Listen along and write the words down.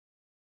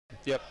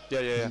Yep. Yeah.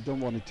 You don't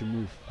want it to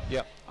move.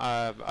 Yeah.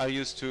 I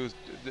used to.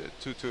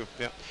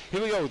 Yeah.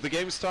 Here we go. The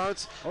game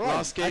starts. All right.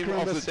 Last game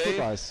Akkaren of the day.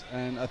 Guys,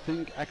 and I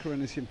think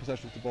Akkaren is in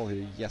possession of the ball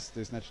here. Yes,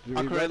 there's naturally.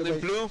 Akkaren in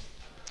blue,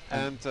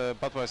 and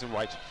Budweiser in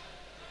white.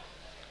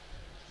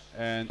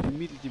 And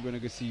immediately we're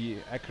going to see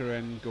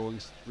Akkaren going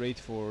straight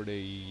for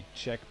the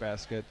check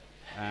basket.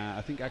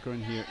 I think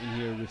Akkaren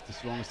here with the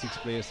strongest 6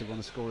 players, they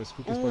want to score as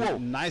quick as possible.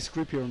 Nice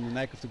grip here on the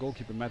neck of the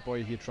goalkeeper, Matt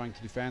Boy here trying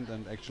to defend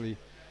and actually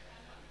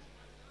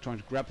trying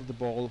to grapple the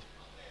ball.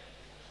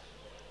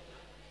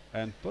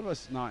 And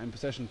Budweiser now in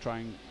possession,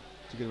 trying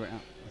to get away.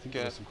 I think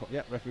there was some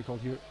referee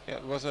called here. Yeah,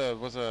 it was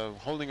a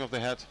holding of the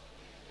head.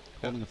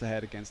 Holding of the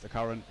head against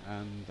Akkaren,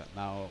 and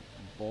now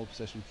ball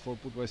possession for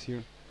Budweiser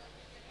here.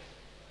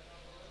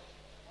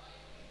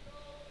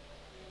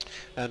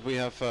 And we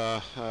have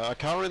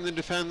Akkaren in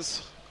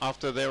defense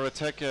after their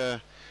attack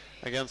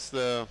against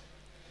the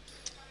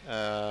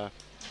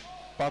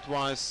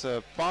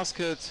Budweiser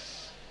basket.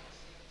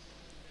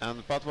 And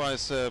the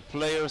Budweiser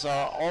players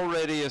are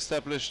already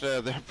established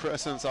their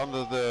presence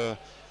under the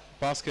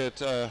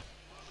basket of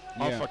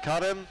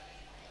Akkaren.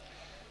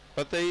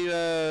 But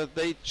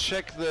they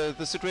check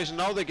the situation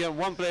now. They get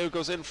one player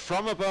goes in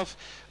from above.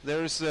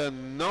 There is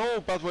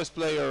no Budweiser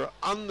player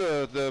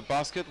under the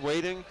basket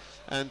waiting,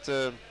 and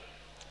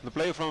the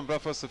player from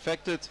above was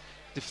affected,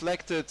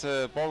 deflected.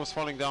 Ball was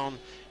falling down,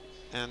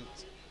 and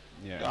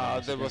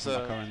there was a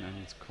Akkaren,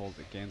 and it's called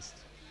against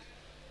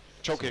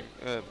choking.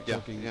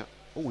 Choking. Yeah.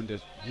 Oh, and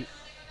there's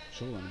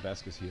shoulder on the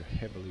basket here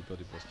heavily, but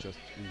it was just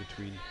in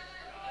between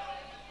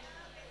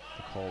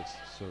the calls,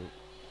 so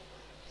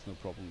there's no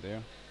problem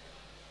there.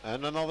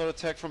 And another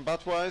attack from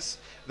Budweiser.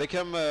 They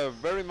come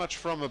very much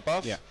from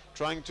above,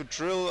 trying to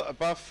drill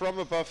from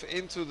above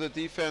into the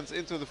defense,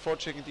 into the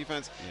forechecking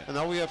defense. And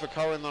now we have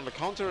Akkaren on the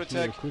counter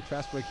attack. A quick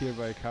fast break here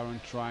by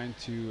Akkaren, trying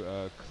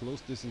to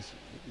close distance.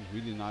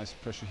 Really nice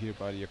pressure here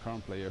by the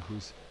Akkaren player,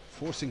 who's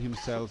forcing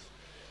himself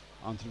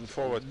onto the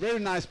forward. Very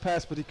nice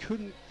pass, but he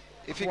couldn't.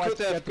 If he could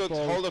have good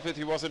hold of it,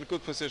 he was in a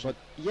good position.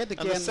 But yet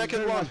again, and the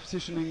second one, nice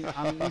positioning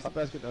underneath the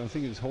basket. I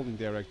think he was holding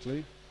there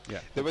actually.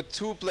 Yeah. There were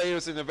 2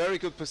 players in a very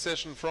good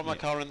position from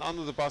Akkaren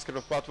under the basket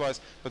of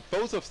Budweiser, but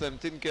both of them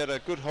didn't get a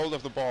good hold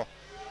of the ball.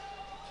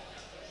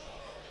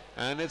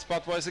 And it's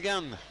Budweiser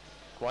again.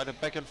 Quite a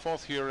back and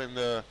forth here in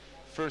the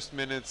first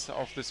minutes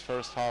of this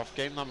first half.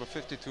 Game number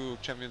 52,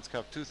 Champions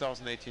Cup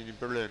 2018 in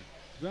Berlin.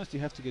 To be honest, you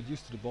have to get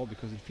used to the ball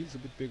because it feels a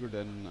bit bigger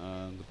than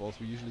the balls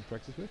we usually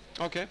practice with.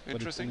 Okay, but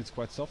interesting. It's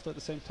quite soft at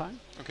the same time.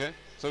 Okay,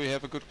 so you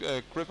have a good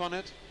grip on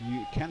it?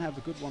 You can have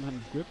a good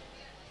one-handed grip,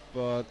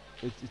 but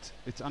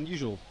it's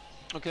unusual.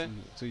 Okay.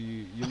 So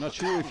you're not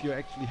sure if you're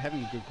actually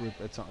having a good grip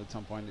at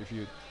some point if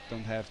you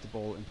don't have the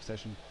ball in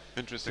possession.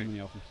 Interesting. So many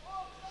often.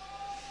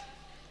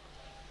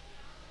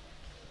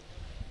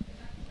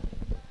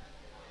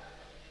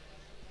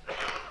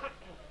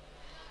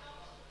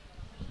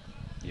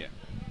 Yeah.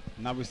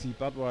 Now we see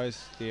Budweiser.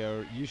 They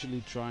are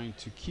usually trying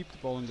to keep the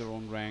ball in their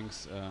own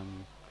ranks,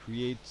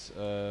 create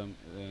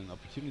an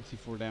opportunity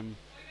for them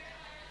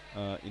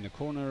in a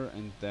corner,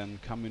 and then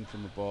come in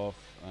from above,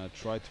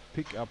 try to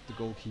pick up the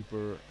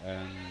goalkeeper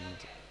and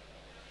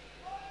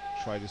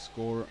try to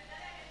score.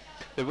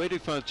 They're waiting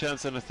for a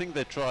chance, and I think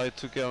they try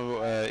to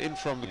go in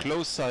from the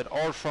close side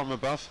or from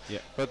above.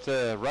 But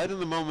right in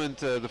the moment,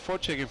 the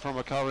forechecking from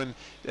Akkaren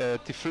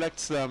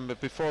deflects them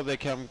before they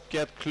can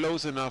get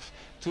close enough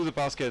to the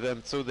basket,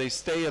 and so they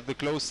stay at the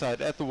close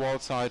side, at the wall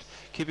side,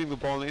 keeping the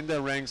ball in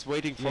their ranks,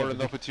 waiting for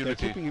an opportunity.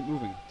 They're keeping it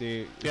moving.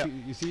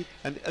 You see,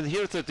 and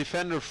here's the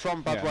defender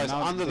from Budweiser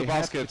under the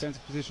basket.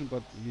 Defensive position,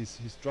 but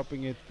he's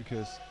dropping it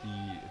because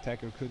the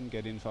attacker couldn't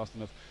get in fast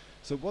enough.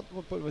 So what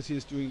Budweiser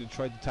is doing to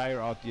try to tire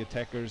out the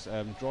attackers,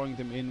 drawing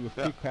them in with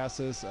quick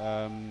passes,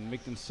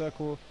 make them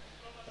circle,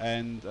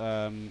 and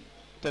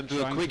then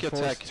do a quick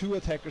attack. 2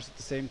 attackers at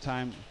the same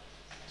time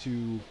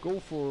to go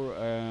for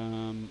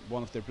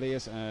one of their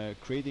players,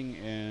 creating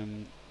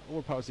an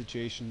overpower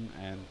situation,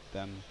 and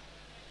then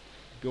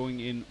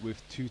going in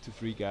with 2 to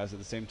 3 guys at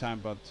the same time.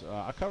 But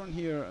Akkaren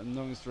here,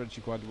 knowing the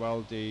strategy quite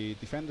well, the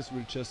defenders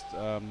will just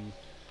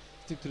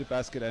stick to the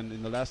basket and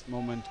in the last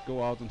moment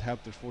go out and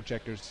help their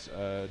forecheckers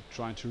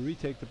trying to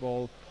retake the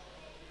ball.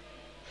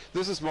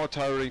 This is more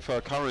tiring for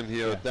Akkaren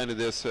here than it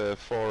is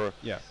for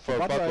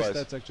Budweiser.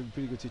 That's actually a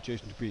pretty good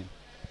situation to be in.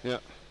 Yeah.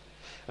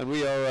 And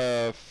we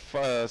are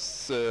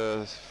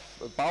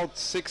about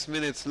 6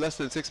 minutes, less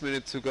than 6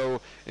 minutes to go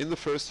in the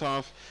first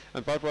half,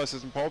 and Budweiser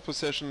is in ball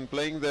possession,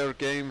 playing their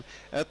game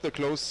at the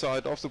close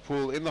side of the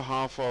pool in the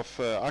half of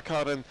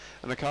Akkaren,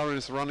 and Akkaren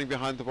is running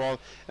behind the ball.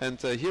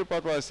 And here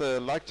Budweiser,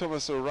 like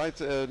Thomas right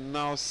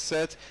now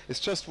said,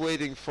 is just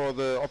waiting for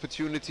the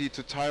opportunity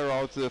to tire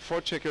out the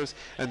forecheckers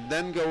and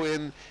then go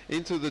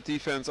into the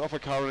defense of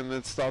Akkaren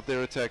and start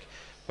their attack.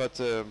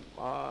 But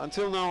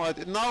until now,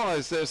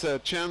 there's a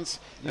chance,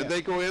 and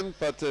they go in,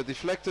 but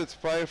deflected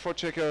by a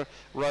forechecker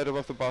right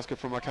above the basket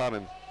from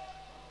Akkaren.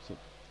 So,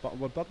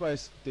 what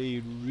Budweiser,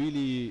 they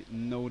really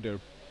know their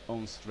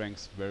own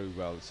strengths very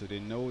well. So they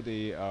know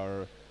they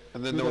are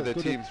And they know their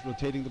good team. at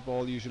rotating the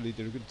ball. Usually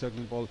they're good at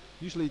tackling the ball.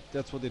 Usually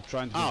that's what they're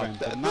trying to prevent.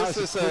 But now this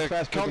it's is a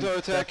fast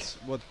counter-attack. That's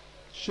what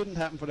shouldn't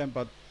happen for them,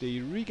 but they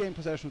regain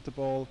possession of the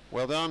ball.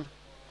 Well done.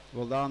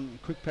 Well done.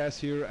 Quick pass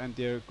here, and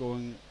they're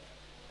going.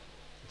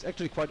 It's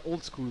actually quite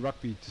old school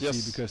rugby to Yes.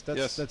 see, because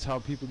that's how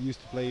people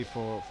used to play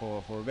for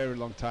a very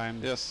long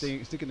time. Yes.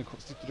 Stick to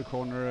the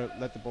corner,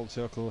 let the ball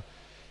circle.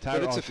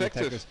 But it's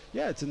effective.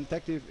 Yeah, it's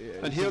effective.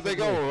 And here they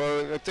go.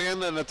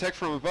 Again, an attack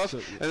from above. So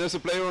And there's a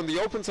player on the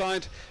open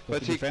side,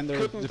 but the he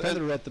defender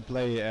couldn't. read the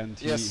play, and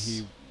he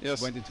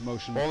Yes. went into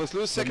motion. Ball is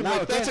loose. Second now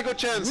break. That's a again, good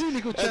chance.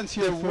 Really good And chance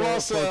here. there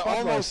was for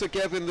almost a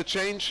gap in the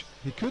change.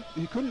 He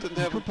couldn't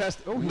have pass.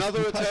 Oh, another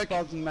he passed attack.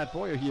 about Matt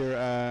Boyer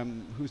here,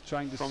 who's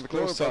trying to From the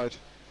score, close but side.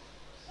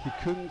 he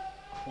couldn't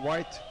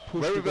quite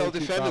push. Very the well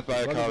goalkeeper defended up.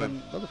 by Well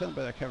Akkaren. Well defended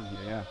by Akkaren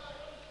here, yeah.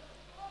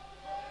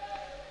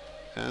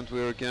 And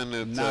we're again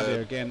at. Now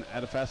they're again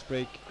at a fast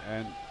break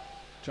and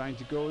trying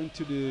to go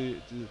into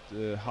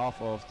the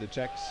half of the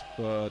Czechs,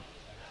 but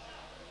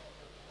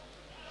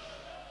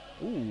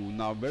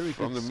now very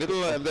from good the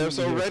middle, and there's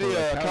already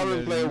a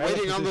current player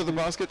waiting under the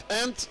basket,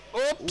 and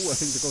oops! I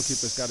think the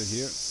goalkeeper's got it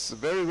here.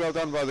 Very well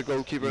done by the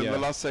goalkeeper in the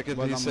last second.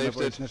 Well He done saved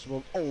by it.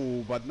 International.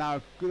 Oh, but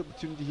now good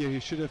opportunity here.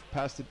 He should have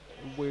passed it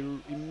away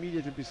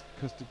immediately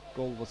because the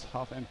goal was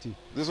half empty.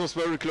 This was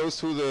very close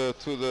to the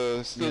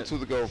to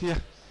the goal. Yeah,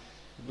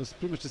 it was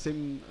pretty much the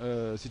same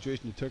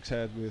situation the Turks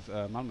had with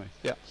Malmö.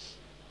 Yeah.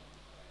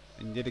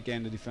 And yet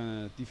again,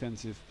 the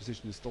defensive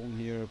position is stolen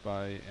here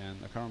by an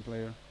Akkaren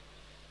player.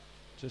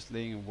 Just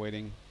laying and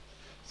waiting.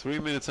 3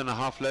 minutes and a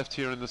half left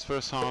here in this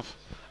first half.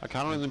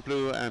 Akkaren in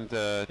blue and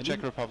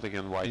Czech Republic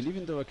in white. And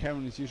even though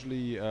Akkaren is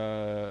usually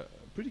a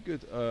pretty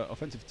good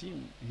offensive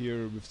team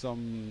here, with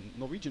some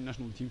Norwegian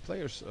national team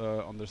players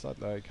on their side,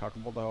 like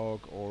Hakan Voldahog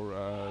or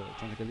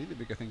Trantika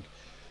Lillebæk, I think.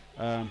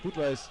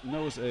 Budweis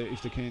knows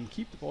if they can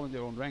keep the ball in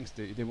their own ranks,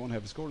 they won't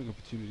have a scoring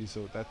opportunity.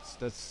 So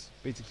that's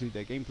basically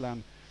their game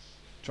plan,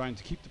 trying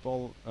to keep the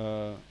ball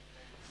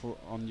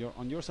on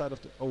your side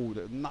of the. Oh,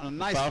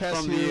 nice Far pass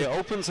from here. the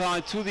open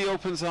side to the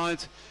open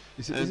side.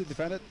 Is it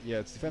defended? Yeah,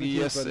 it's defended.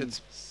 Yes, here, but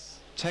it's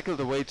tackled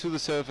away to the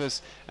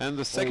surface, and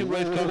the second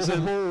rate comes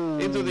in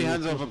into the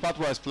hands of a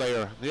Budweis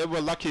player. Yeah, we're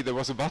lucky there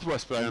was a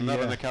Budweis player, not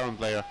an Akkaren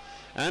player.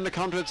 And a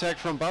counter attack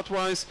from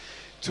Budweis.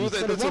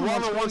 It's a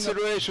one-on-one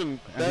situation.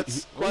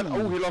 That's quite.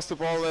 Oh, he lost the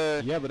ball.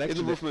 Yeah, but in the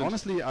actually, movement.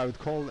 honestly, I would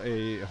call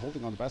a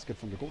holding on the basket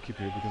from the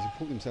goalkeeper here, because he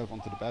pulled himself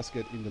onto the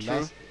basket in the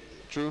last.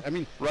 True. I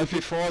mean, right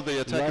before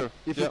the attacker.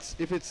 Right,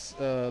 if it's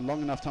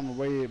long enough time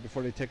away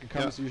before the attacker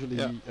comes, usually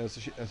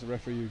as a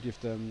referee you give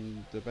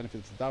them the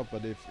benefit of the doubt.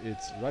 But if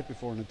it's right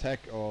before an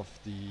attack of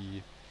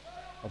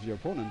your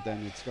opponent,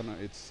 then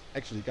it's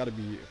actually got to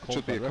be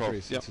called by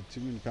referees. It's a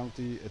 2-minute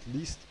penalty at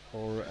least,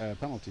 or a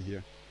penalty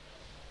here.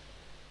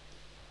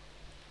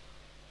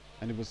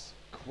 And it was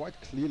quite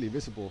clearly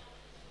visible.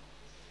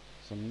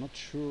 So I'm not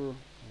sure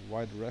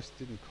why the rest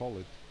didn't call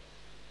it,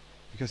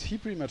 because he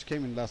pretty much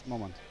came in last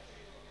moment.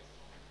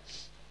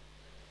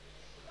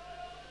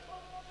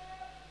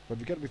 But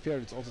we gotta be fair,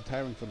 it's also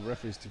tiring for the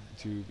referees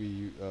to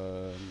be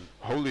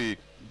holy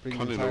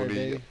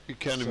cannoli, you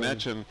can so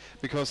imagine,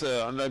 because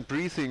and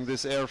breathing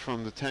this air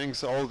from the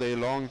tanks all day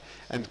long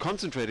and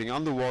concentrating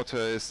underwater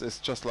is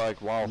just like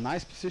wow.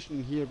 Nice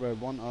position here by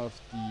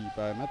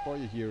by Matt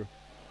Boyer here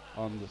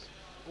on this.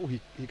 Oh,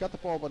 he got the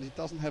ball, but he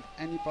doesn't have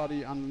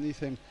anybody underneath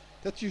him.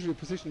 That's usually a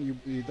position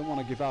you don't want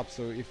to give up.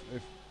 So if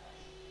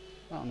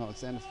oh no,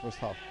 it's the end of the first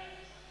half.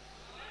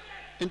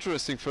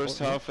 Interesting first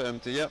half, and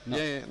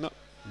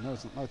No,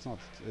 it's not.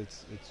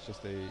 It's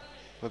just a.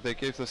 But they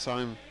gave the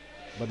sign.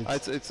 But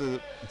it's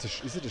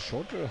is it a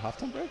shorter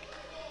halftime break?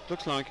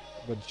 Looks like.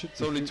 But it should.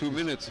 It's only 2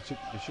 minutes. It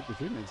should be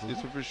 3 minutes.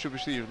 It should be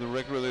 3. The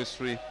regular is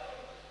 3.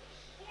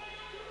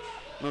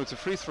 No, it's a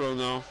free throw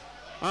now.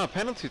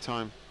 Penalty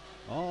time.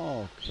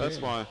 Oh, okay. That's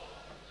why.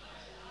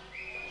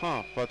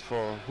 But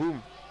for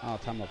whom?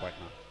 Time up right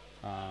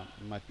now.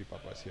 Might be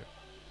Budweis here.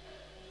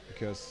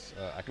 Because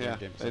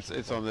game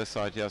it's on this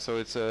side, so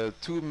it's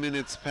 2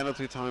 minutes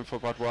penalty time for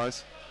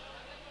Budweis,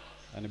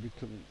 and it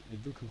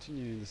will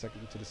continue in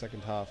the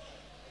second half.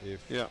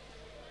 If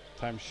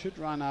time should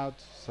run out,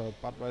 so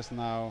Budweis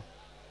now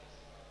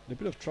in a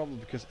bit of trouble,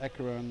 because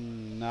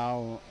Akkaren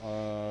now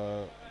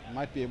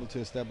might be able to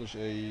establish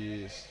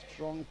a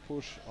strong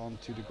push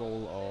onto the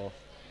goal of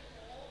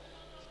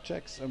the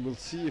Czechs, and we'll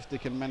see if they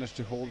can manage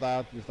to hold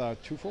out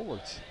without two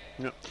forwards.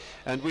 Yeah,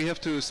 and we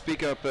have to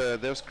speak up.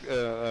 There's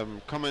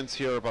comments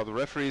here about the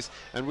referees,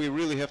 and we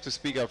really have to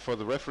speak up for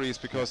the referees,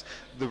 because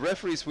the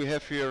referees we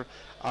have here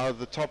are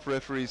the top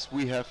referees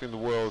we have in the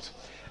world,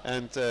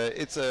 and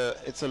it's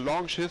a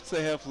long shift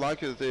they have,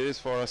 like it is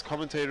for us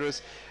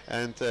commentators,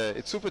 and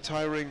it's super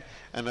tiring.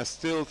 And I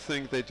still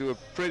think they do a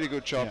pretty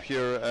good job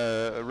here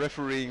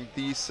refereeing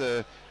these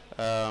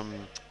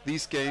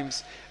these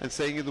games and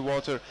staying in the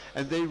water,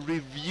 and they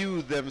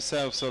review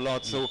themselves a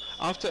lot. So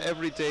after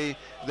every day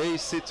they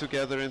sit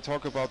together and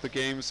talk about the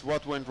games,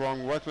 what went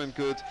wrong, what went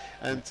good,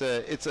 and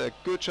it's a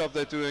good job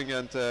they're doing,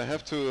 and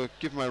have to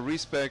give my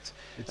respect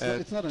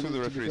to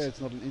the referees.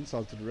 It's not an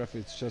insult to the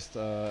referee, it's just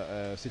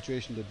a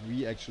situation that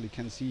we actually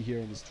can see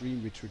here on the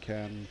stream, which we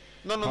can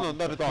not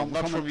at all,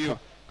 not from you.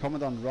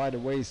 Comment on right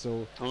away.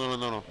 So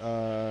no.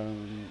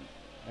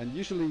 And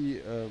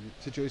usually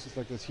situations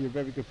like this here,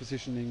 very good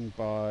positioning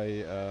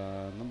by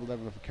number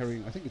 11 of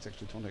carrying. I think it's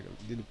actually Toneg.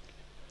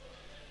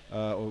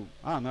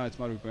 No, it's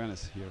Mario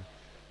Buenas here.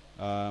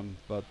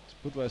 But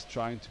Budva is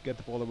trying to get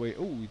the ball away.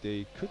 Oh,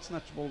 they could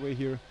snatch the ball away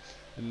here,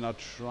 and now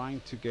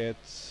trying to get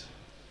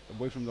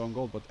away from the own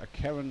goal. But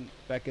Akkaren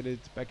back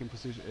in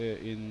position,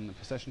 in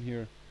possession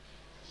here.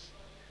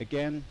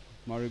 Again,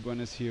 Mario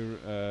Buenas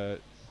here.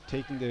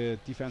 Taking the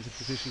defensive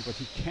position, but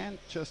he can't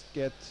just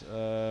get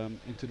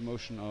into the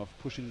motion of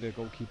pushing the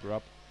goalkeeper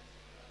up.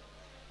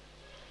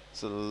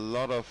 It's a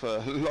lot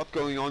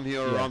going on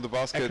here around the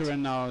basket.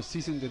 Akkaren now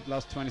seizing the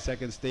last 20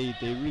 seconds. They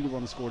really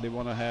want to score. They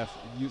want to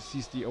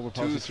seize the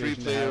overpower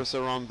situation. 2-3 players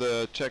around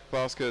the Czech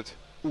basket.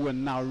 Ooh,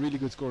 and now really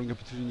good scoring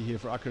opportunity here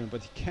for Akkaren,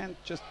 but he can't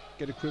just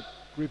get a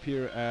grip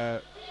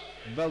here.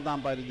 Well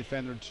done by the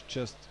defender to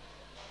just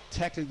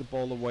tackling the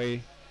ball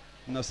away.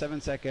 Now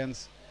 7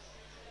 seconds.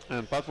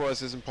 And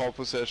Budweiser is in pole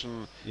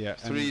possession. Yeah,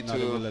 3-2.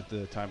 We'll let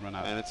the time run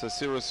out. And it's a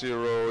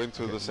 0-0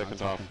 into the second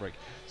half. Break.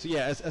 So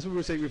yeah, as we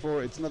were saying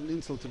before, it's not an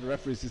insult to the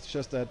referees. It's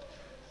just that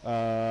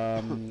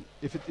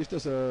if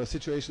there's a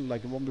situation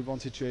like a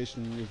 1v1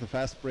 situation with a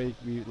fast break,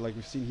 like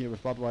we've seen here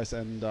with Budweiser,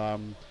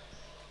 and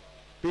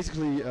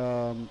basically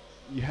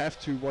you have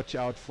to watch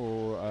out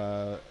for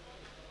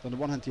on the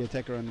one hand the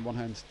attacker, and on the one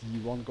hand the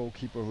one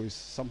goalkeeper who is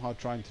somehow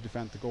trying to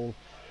defend the goal.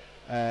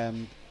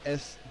 And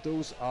as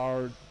those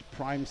are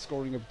prime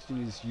scoring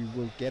opportunities you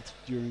will get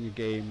during a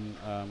game,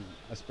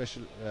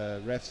 especially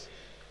refs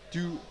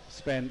do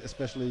spend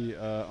especially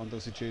on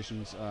those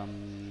situations,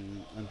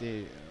 and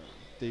they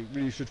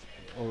really should,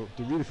 or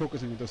they're really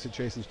focusing on those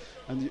situations.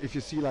 And if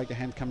you see like a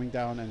hand coming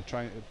down and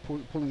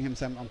pulling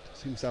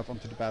himself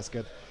onto the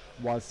basket,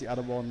 whilst the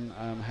other one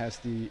has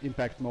the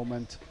impact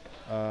moment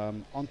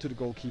onto the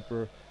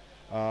goalkeeper,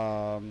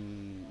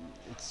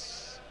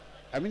 it's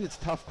a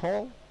tough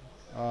call,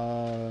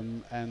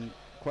 and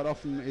quite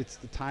often it's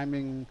the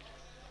timing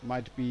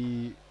might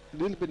be a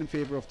little bit in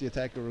favor of the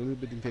attacker or a little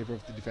bit in favor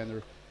of the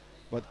defender,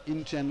 but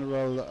in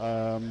general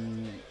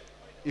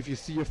if you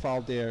see a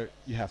foul there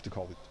you have to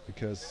call it,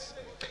 because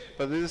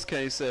but in this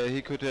case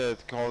he could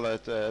call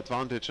that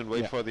advantage and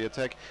wait for the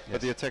attack,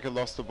 but the attacker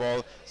lost the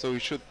ball, so we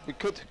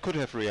could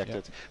have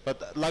reacted.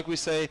 But like we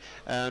say,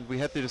 and we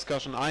had the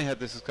discussion, I had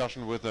this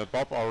discussion with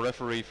Bob, our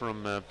referee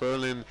from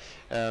Berlin.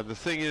 The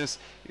thing is,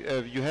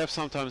 you have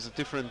sometimes a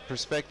different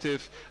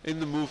perspective in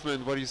the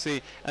movement, what you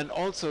see, and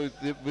also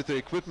with the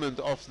equipment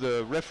of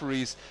the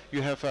referees,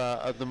 you have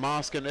the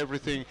mask and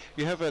everything,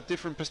 you have a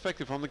different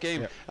perspective on the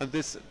game, and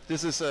this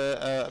is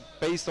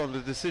based on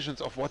the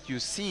decisions of what you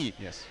see.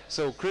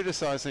 So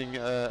criticizing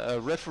a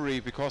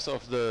referee because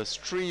of the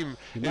stream,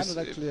 he might not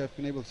actually have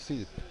been able to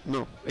see it.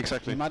 No,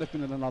 exactly. He might have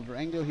been at another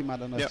angle, he might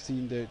not have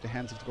seen the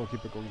hands of the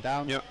goalkeeper going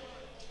down.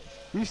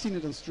 We've seen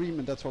it on stream,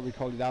 and that's why we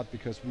call it out,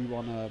 because we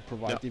want to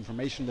provide the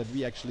information that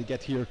we actually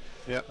get here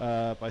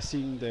by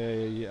seeing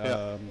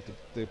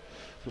the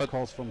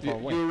calls from far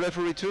away. You're a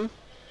referee too?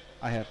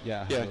 I have,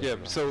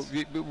 So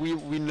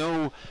we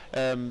know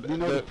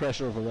the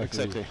pressure of a referee.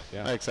 Exactly.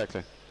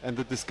 Exactly. And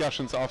the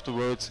discussions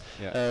afterwards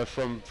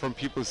from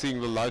people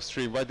seeing the live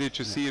stream. Why did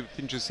you see it?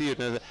 Didn't you see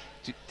it?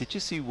 Did you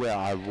see where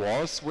I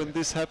was when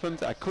this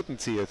happened? I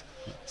couldn't see it.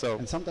 So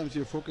and sometimes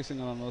you're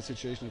focusing on another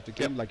situation of the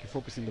game, like you're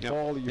focusing the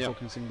ball, you're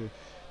focusing the.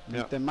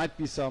 There might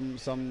be some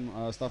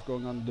stuff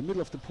going on in the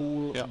middle of the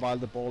pool while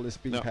the ball is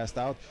being passed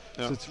out.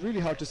 So it's really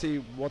hard to say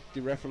what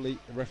the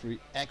referee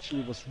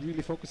actually was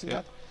really focusing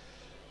at.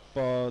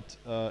 But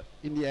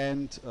in the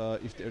end,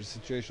 if there's a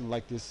situation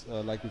like this,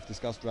 like we've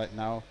discussed right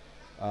now,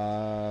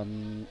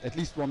 at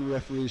least one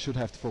referee should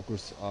have to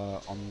focus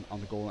on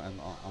the goal and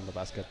on the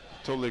basket.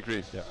 Totally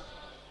agree.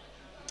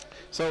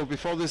 So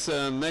before this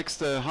next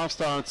half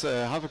starts,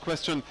 I have a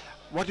question.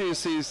 What do you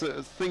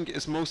think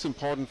is most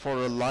important for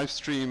a live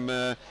stream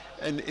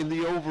in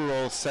the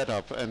overall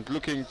setup, and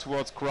looking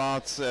towards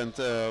Graz and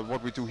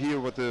what we do here,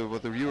 what the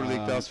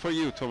EuroLeague does for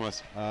you,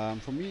 Thomas?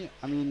 For me,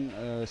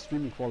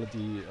 streaming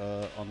quality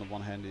on the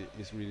one hand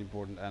is really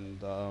important,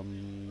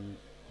 and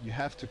you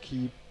have to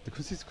keep the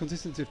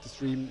consistency of the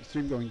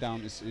stream going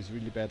down is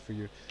really bad for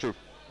you. True.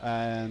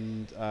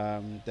 And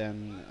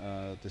then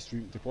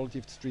the quality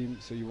of the stream,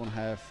 so you want to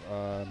have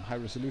high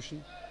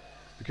resolution,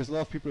 because a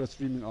lot of people are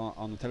streaming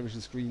on a television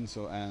screen,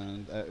 so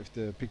if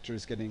the picture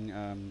is getting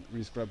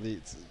really scrubbly,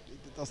 it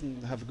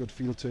doesn't have a good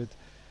feel to it.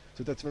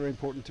 So that's very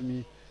important to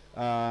me.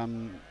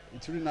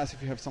 It's really nice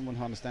if you have someone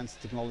who understands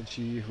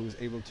technology, who is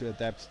able to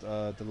adapt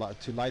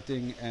to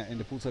lighting in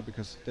the poolside,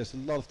 because there's a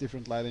lot of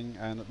different lighting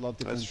and a lot of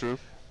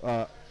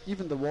different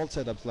even the wall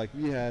setups, like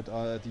we had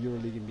at the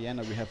EuroLeague in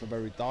Vienna, we have a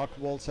very dark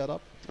wall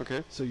setup.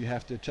 Okay. So you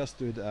have to adjust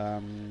to it,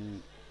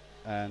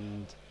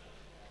 and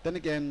then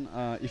again,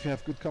 if you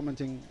have good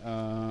commenting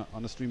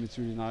on a stream, it's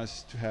really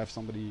nice to have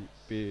somebody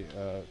be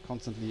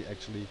constantly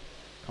actually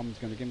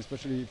commenting on the game,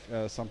 especially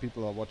if some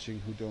people are watching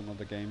who don't know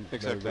the game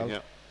very well.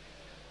 Yeah.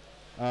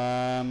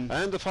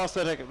 And the fast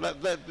attack.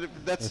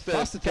 That's the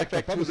fast attack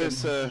back to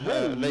this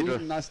later.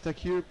 Really nice attack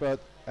here, but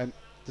and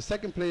the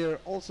second player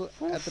also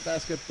at the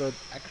basket, but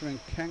Akkaren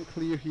can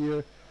clear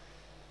here.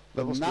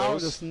 But now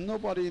close. there's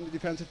nobody in the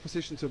defensive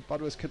position, so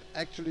Budějovice can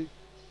actually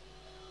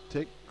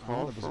take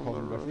call from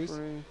the referees.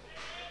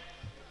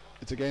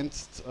 It's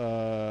against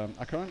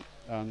Akkaren,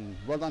 and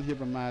well done here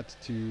by Matt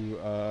to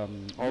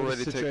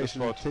already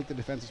take the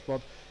defensive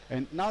spot.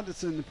 And now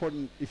that's an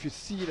important. If you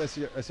see it as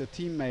your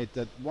teammate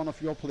that one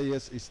of your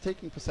players is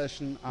taking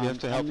possession and have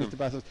to help him. The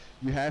basket,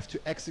 you have to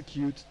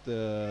execute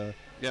the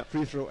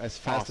free throw as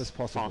fast as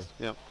possible.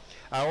 Yeah.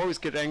 I always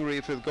get angry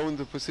if they go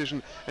into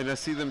position and I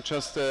see them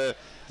just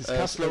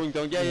slowing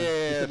down.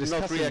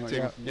 Not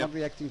reacting. Not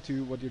reacting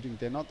to what you're doing.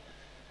 They're not.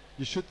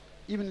 You should,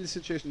 even in this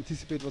situation,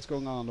 anticipate what's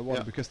going on the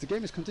water because the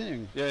game is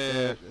continuing.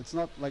 It's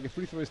not like a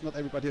free throw. It's not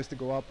everybody has to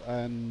go up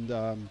and.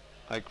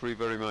 I agree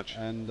very much.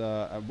 And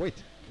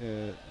wait,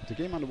 the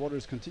game on the water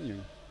is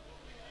continuing.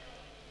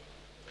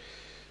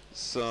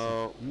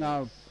 So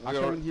now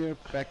Akkaren here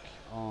back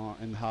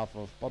in half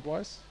of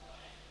Budějovice.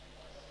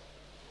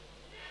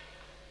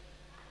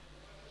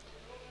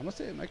 I must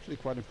say I'm actually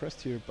quite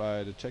impressed here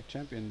by the Czech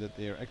champion that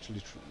they are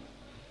actually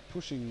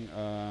pushing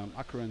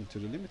Akkaren to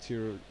the limits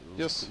here.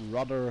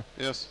 Rather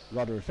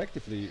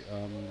effectively.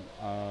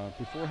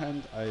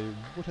 Beforehand, I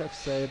would have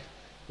said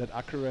that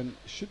Akkaren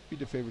should be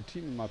the favorite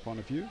team in my point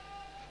of view.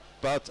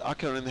 But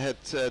Akkaren had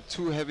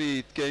two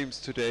heavy games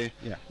today.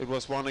 Yeah. It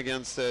was one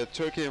against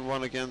Turkey and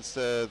one against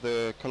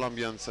the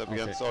Colombians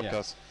against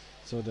Orcas.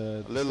 So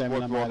the little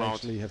stamina might out.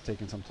 actually have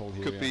taken some toll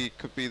here.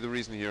 Could be the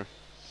reason here.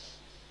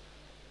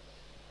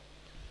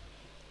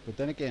 But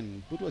then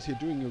again, Budějovice here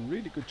doing a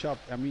really good job.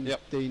 I mean,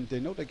 they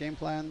know the game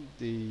plan.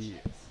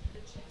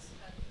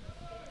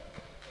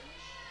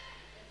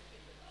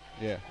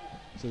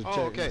 So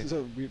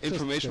so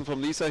information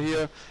from Lisa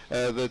here.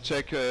 The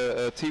Czech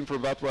team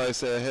from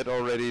Budějovice had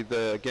already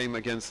the game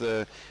against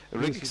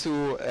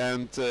Riksu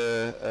and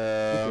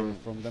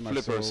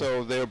Flipper,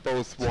 so they're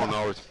both won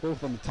out.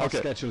 Both on a tough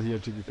schedule here,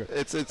 to be fair.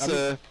 It's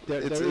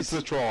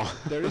a draw.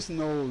 There is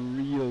no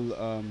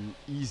real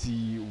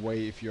easy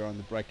way if you're on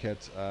the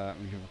bracket. You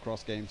have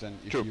cross games, and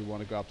if you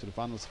want to go up to the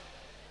finals,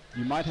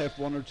 you might have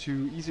one or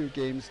two easier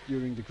games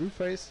during the group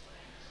phase.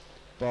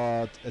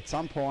 But at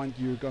some point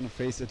you're going to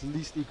face at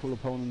least equal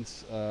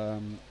opponents,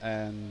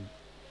 and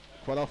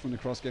quite often in the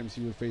cross games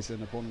you will face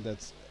an opponent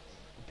that's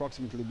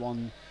approximately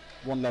one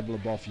level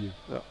above you.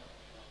 Yeah.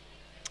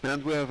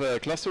 And we have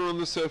a cluster on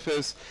the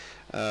surface.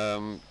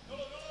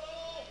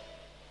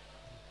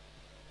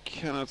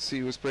 Cannot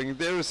see who's breaking.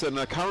 There is an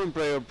Akkaren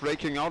player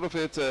breaking out of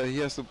it. He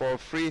has the ball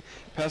free,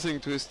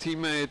 passing to his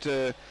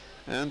teammate.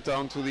 And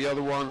down to the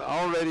other one,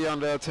 already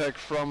under attack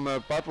from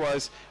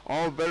Budějovice,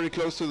 all very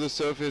close to the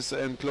surface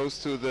and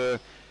close to the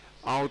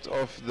out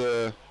of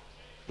the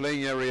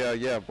playing area.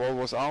 Yeah, ball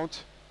was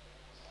out.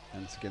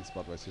 And it's against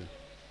Budějovice here.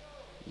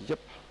 Yep.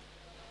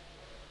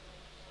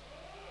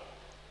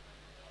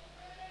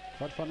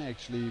 Quite funny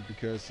actually,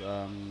 because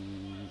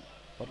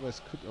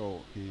Budějovice could,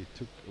 he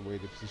took away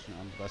the position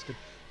on the basket.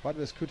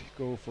 Budějovice could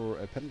go for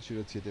a penalty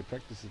shootout here. They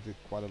practiced it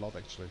quite a lot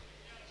actually.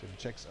 So the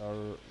Czechs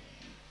are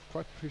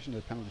quite proficient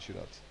at penalty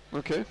shootouts.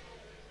 Okay.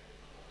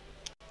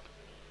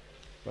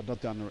 But not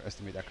to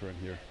underestimate Akkaren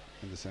here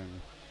in the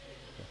same.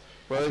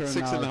 Well, it's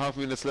 6.5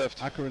 minutes left.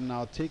 Akkaren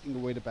now taking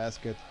away the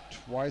basket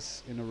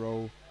twice in a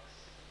row,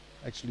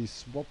 actually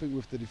swapping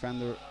with the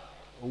defender.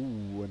 Oh,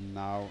 and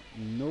now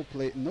no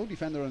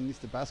defender underneath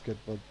the basket,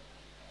 but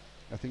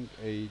I think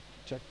a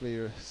Czech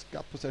player has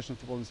got possession of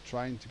the ball and is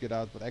trying to get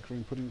out, but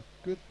Akkaren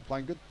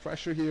applying good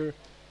pressure here,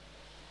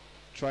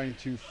 trying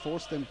to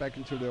force them back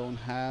into their own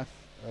half.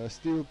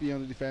 Still be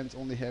on the defense,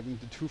 only having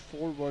the two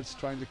forwards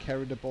trying to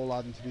carry the ball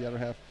out into the other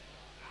half.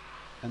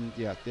 And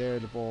there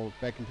the ball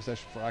back in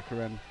possession for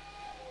Akkaren.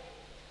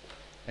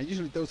 And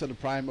usually those are the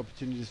prime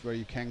opportunities where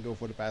you can go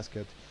for the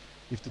basket.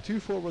 If the two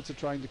forwards are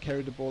trying to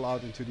carry the ball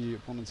out into the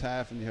opponent's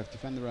half and you have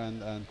defender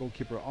and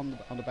goalkeeper on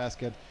the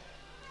basket,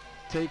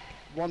 take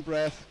one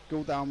breath,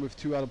 go down with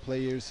two other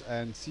players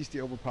and seize the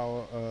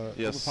overpower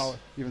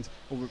events.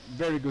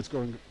 Very good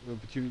scoring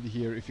opportunity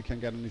here if you can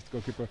get underneath the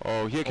goalkeeper.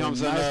 Oh, here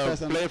comes a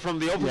player from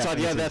the open side.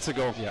 Yeah, that's a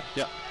goal.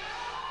 Yeah.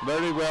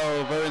 Very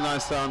well, very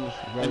nice done.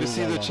 And you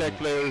see the Czech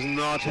player is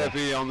not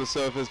happy on the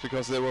surface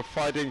because they were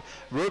fighting,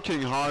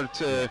 working hard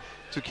to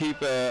keep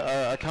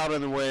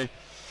Akkaren away.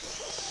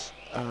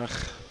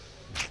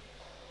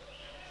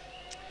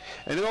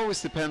 And it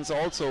always depends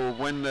also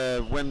when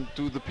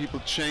do the people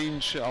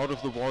change out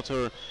of the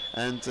water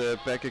and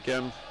back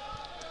again.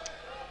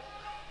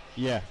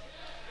 Yeah,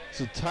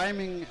 So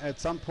timing, at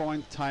some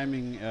point,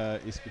 timing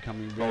is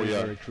becoming very,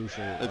 very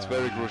crucial. It's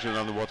very crucial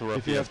on the water rugby.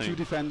 If you have two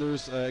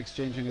defenders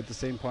exchanging at the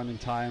same point in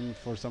time,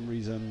 for some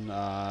reason,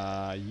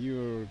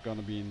 you're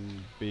gonna be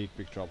in big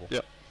trouble.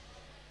 Yeah.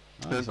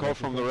 And call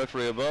from the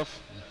referee above.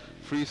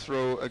 Free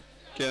throw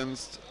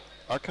against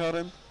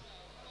Akkaren.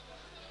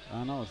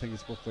 No, I think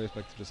it's both players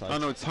back to the side. Oh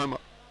no, it's timeout.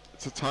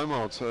 It's a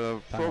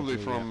timeout, probably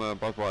blue, from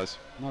Budweiser.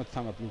 No, it's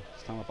timeout blue.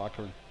 It's timeout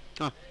Akkaren.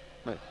 Ah,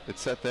 right.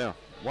 It's set there.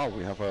 Wow,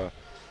 we have a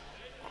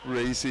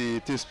crazy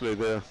display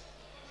there.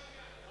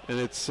 And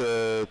it's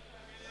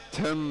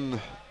 10-12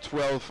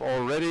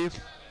 already.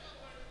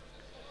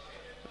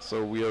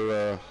 So we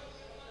are,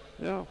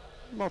 yeah,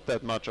 not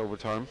that much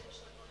overtime.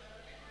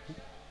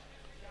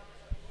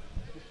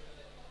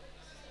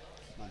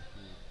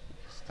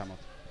 It's timeout.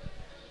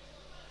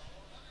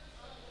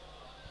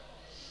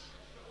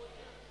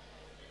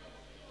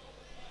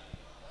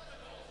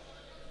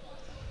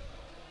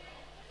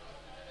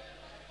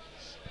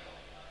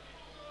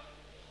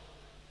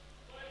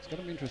 It's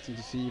going to be interesting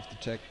to see if the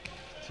Czech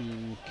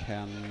team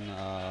can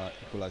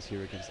equalize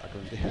here against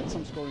Akkaren. They had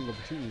some scoring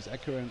opportunities.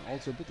 Akkaren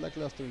also a bit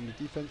lackluster in the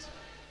defense.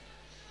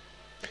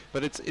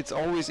 But it's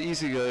always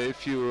easier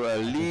if you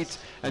lead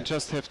and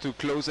just have to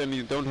close and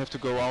you don't have to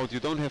go out. You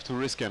don't have to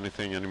risk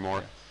anything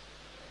anymore.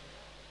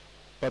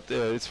 But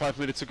it's 5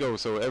 minutes to go,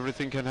 so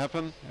everything can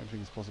happen.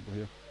 Everything is possible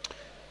here.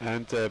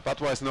 And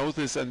Budweiser knows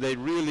this, and they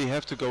really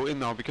have to go in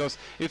now, because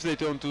if they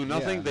don't do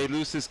nothing, they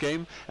lose this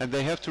game, and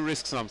they have to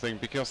risk something,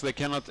 because they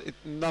cannot.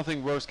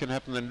 Nothing worse can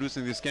happen than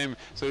losing this game.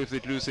 So if they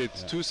lose it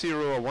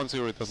 2-0 or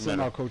 1-0, it doesn't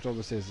matter. Our coach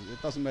always says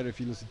it doesn't matter if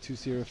you lose it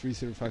 2-0,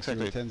 3-0,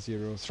 5-0,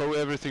 10-0. Throw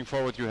everything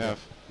forward you have.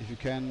 If you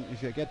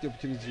get the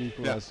opportunity to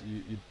equalize,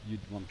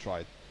 you'd want to try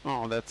it.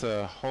 Oh, that's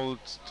a hold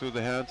to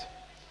the head.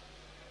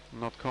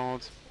 Not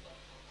called.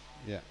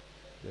 Yeah,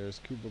 there's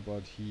Cooper,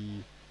 but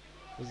he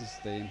doesn't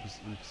stay in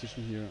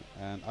position here,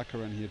 and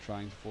Akkaren here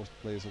trying to force the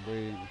players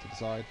away into the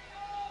side.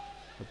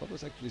 But Bob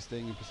was actually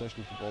staying in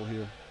possession of the ball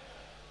here.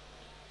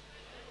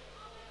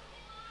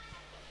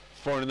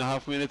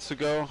 4.5 minutes to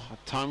go.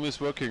 Time is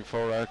working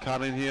for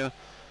Akkaren here,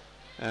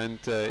 and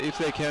if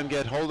they can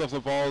get hold of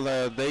the ball,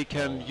 they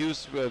can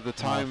use the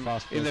time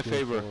in their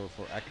favor.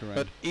 For Akkaren.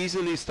 But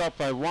easily stopped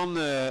by one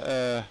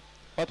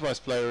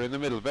Budweiser player in the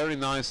middle. Very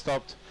nice,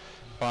 stopped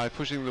by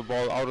pushing the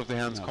ball out of the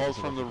hands. Called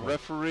from the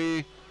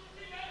referee.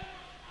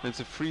 It's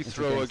a free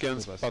throw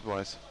against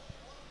Budweiser.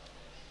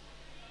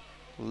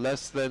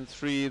 Less than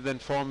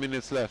 4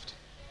 minutes left.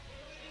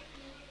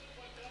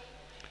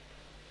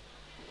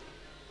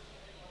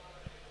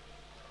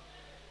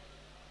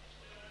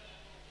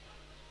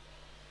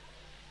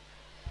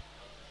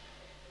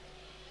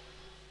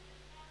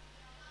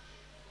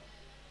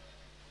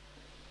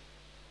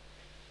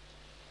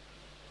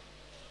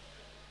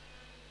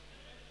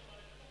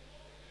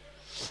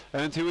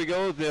 And here we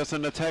go. There's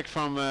an attack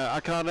from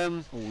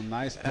Akkaren. Oh,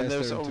 nice pass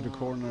there into the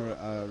corner.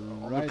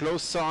 On the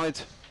close side,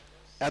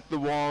 at the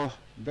wall.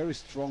 Very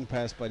strong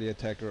pass by the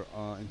attacker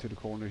into the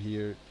corner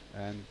here,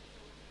 and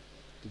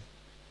the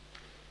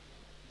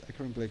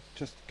Akkaren player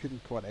just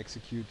couldn't quite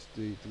execute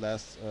the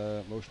last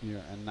motion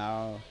here. And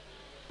now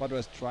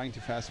Budweiser trying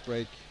to fast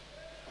break,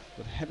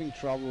 but having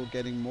trouble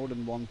getting more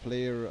than one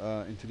player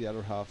into the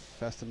other half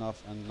fast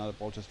enough, and now the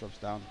ball just drops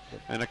down.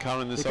 But and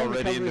Akkaren is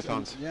already in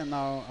defense. Yeah,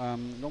 now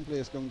one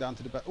player is going down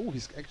to the back. Oh,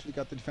 he's actually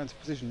got the defensive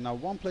position. Now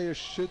one player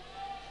should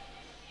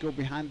go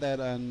behind that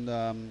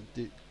and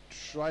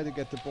try to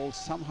get the ball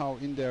somehow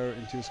in there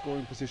into a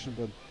scoring position,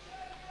 but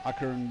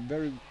Akkaren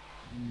very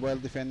well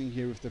defending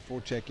here with the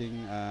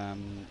forechecking,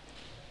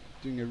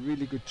 doing a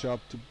really good job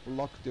to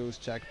block those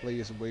Czech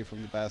players away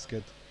from the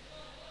basket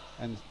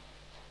and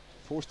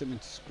force them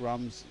into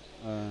scrums.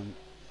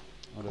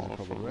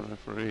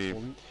 Referee.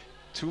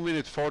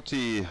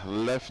 2:40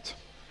 left.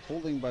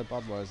 Holding by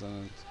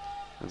Budweiser.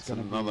 It's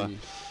another.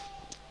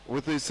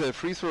 With these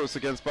free throws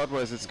against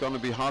Budweiser, it's going to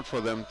be hard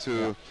for them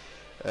to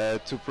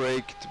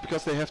break,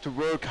 because they have to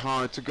work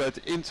hard to get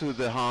into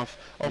the half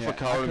of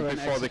Akkaren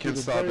before they can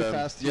start.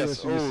 Yes,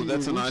 so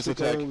that's a nice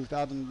attack.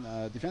 Without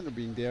a defender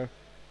being there.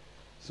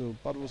 So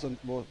Budweiser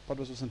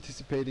was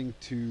anticipating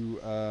to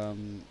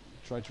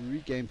try to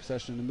regain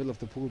possession in the middle of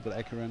the pool, but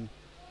Akkaren.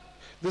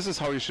 This is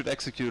how you should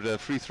execute a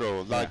free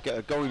throw,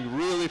 like going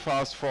really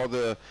fast for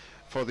the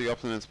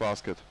opponent's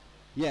basket.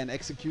 Yeah, and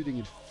executing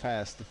it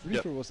fast. The free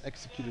throw was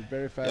executed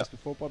very fast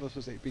before Budweiser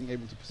was being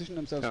able to position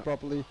themselves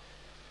properly.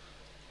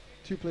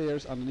 Two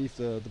players underneath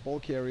the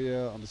ball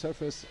carrier on the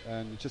surface,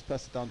 and just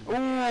passed it down to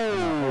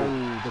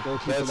the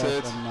goalkeeper. That's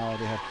it. And now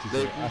they have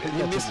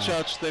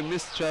to. They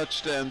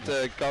misjudged and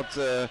got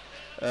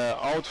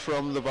out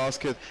from the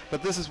basket.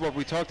 But this is what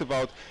we talked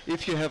about.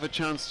 If you have a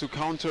chance to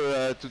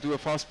counter, to do a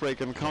fast break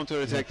and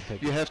counter attack,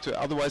 you have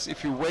to. Otherwise,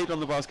 if you wait on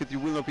the basket, you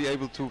will not be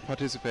able to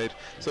participate.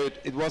 So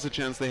it was a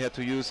chance they had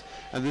to use.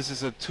 And this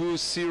is a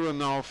 2-0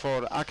 now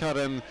for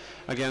Akkaren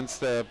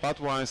against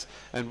Budweiser.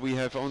 And we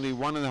have only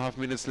 1.5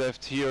 minutes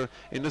left here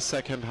in the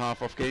second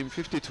half of game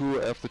 52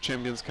 of the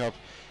Champions Cup,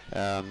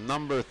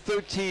 number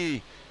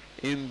 30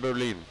 in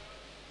Berlin.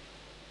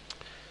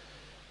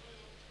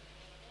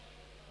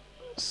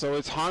 So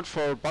it's hard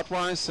for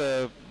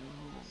Budweiser,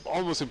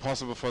 almost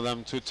impossible for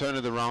them to turn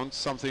it around.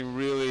 Something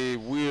really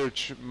weird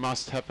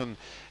must happen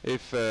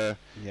if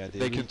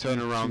they can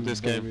turn around this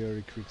game.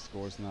 Very quick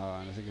scores now,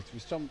 and I think it's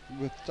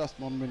with just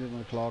 1 minute on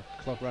the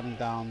clock running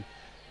down,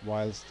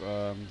 whilst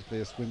the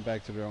players swim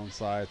back to their own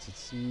sides.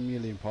 It's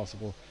nearly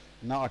impossible.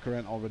 Now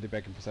Akkaren already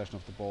back in possession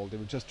of the ball. They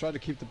will just try to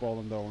keep the ball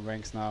on their own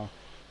ranks now.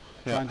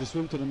 Yeah. Trying to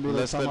swim to the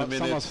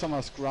middle, some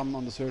are scrum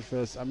on the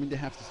surface. I mean, they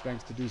have the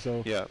strength to do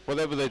so. Yeah,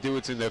 whatever they do,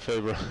 it's in their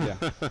favor.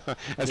 Yeah.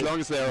 As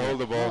long as they hold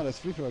the ball. No, that's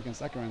free throw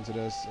against Akkaren, so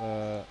there's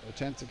a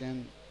chance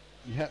again.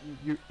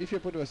 If you're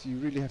Budějovice, you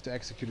really have to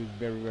execute it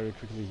very, very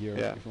quickly here.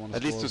 Yeah, if you want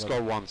at least to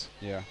score once.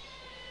 Yeah.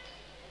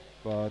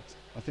 But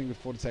I think with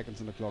 40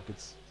 seconds on the clock,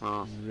 it's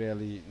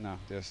really, no,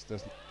 there's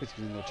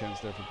basically no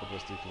chance there for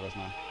Budějovice to equalize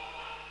now.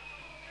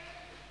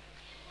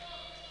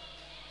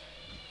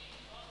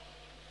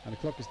 And the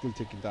clock is still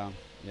ticking down.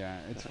 Yeah,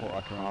 it's for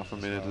Akkaren. Half a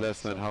minute,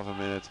 less than half a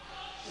minute.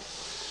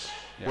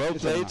 Yeah, well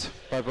played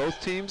by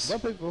both teams. Well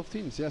played by both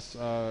teams, yes.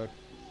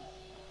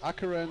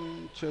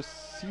 Akkaren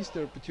just seized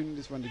their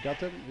opportunities when they got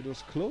them. It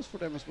was close for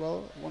them as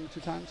well, 1 or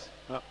 2 times.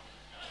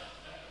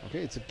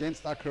 Okay, it's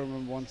against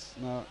Akkaren once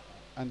now.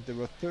 And there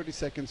were 30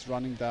 seconds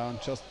running down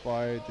just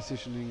by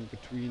decisioning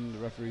between the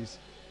referees.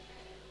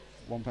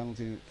 1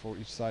 penalty for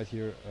each side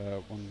here,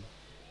 1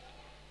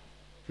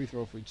 free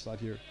throw for each side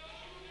here.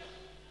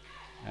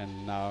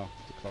 And now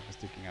the clock is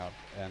ticking out,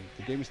 and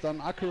the game is done.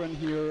 Akkaren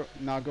here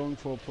now going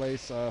for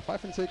place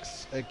 5 and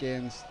 6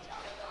 against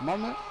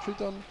Malmö,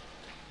 Triton,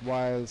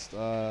 whilst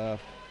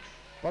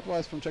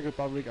Budweiser from Czech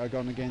Republic are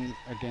going again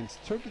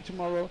against Turkey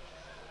tomorrow.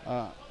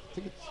 I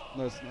think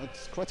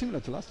it's quite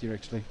similar to last year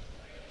actually.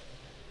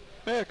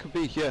 Yeah, it could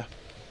be. Yeah,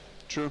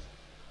 true.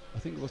 I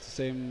think it was the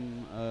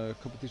same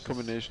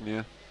combination.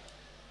 Yeah.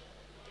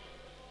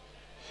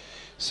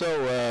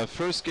 So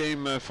first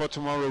game for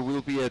tomorrow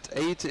will be at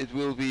 8. It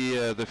will be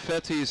the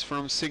Fatties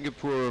from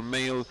Singapore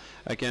male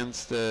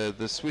against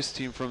the Swiss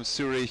team from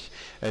Zurich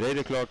at 8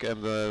 o'clock,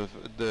 and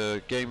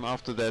the game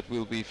after that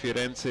will be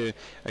Firenze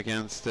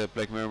against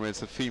Black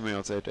Mermaids, the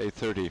females, at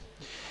 8:30.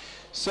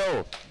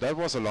 So that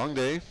was a long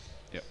day.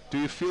 Yeah. Do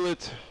you feel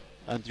it?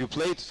 And you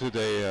played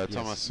today, yes.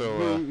 Thomas.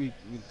 So we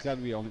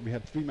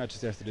had 3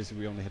 matches yesterday, so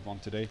we only had 1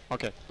 today.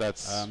 Okay,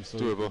 that's so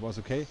doable. It was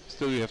okay.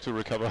 Still, you have to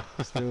recover.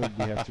 Still,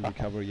 we have to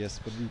recover. Yes,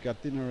 but we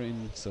got dinner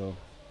in, so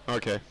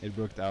okay, it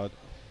worked out.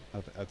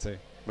 I'd say.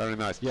 Very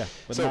nice. Yeah,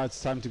 but so now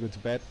it's time to go to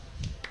bed.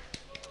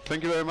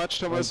 Thank you very much,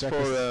 Thomas,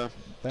 for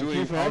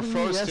doing our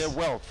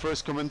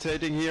first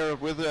commentating here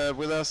with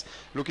us.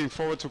 Looking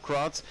forward to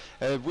Graz.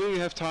 Will you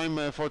have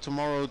time for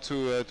tomorrow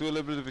to do a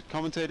little bit of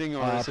commentating,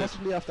 or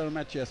possibly after a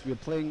match? Yes, we're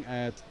playing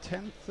at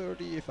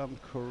 10:30, if I'm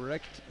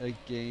correct,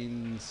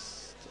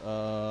 against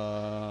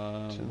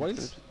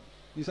Wales,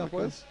 New South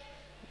Wales,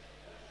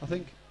 I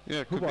think.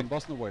 Yeah, who won,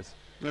 Boston or Wales?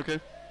 Okay.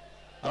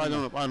 I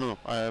don't know.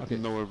 I have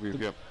no review.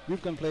 Yeah. We're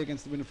going to play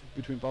against the winner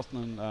between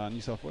Boston and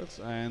New South Wales,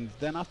 and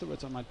then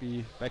afterwards I might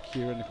be back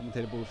here in the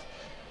commentator booth,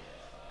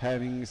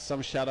 having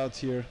some shout-outs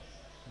here.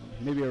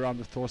 Maybe around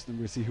with Thorsten,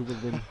 we'll see who will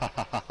win.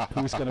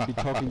 Who's going to be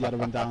talking the other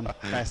one down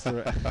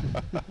faster.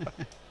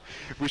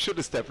 We should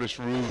establish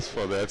rules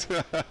for that.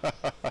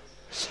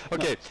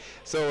 Okay,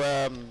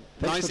 so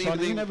nice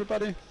evening,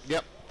 everybody.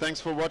 Yep. Thanks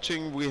for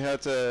watching. We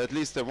had at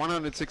least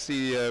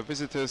 160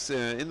 visitors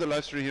in the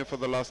live stream here for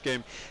the last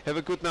game. Have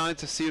a good night.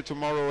 See you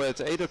tomorrow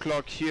at 8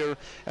 o'clock here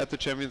at the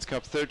Champions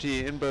Cup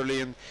 30 in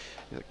Berlin.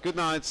 Good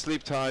night.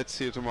 Sleep tight.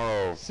 See you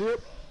tomorrow. See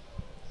you.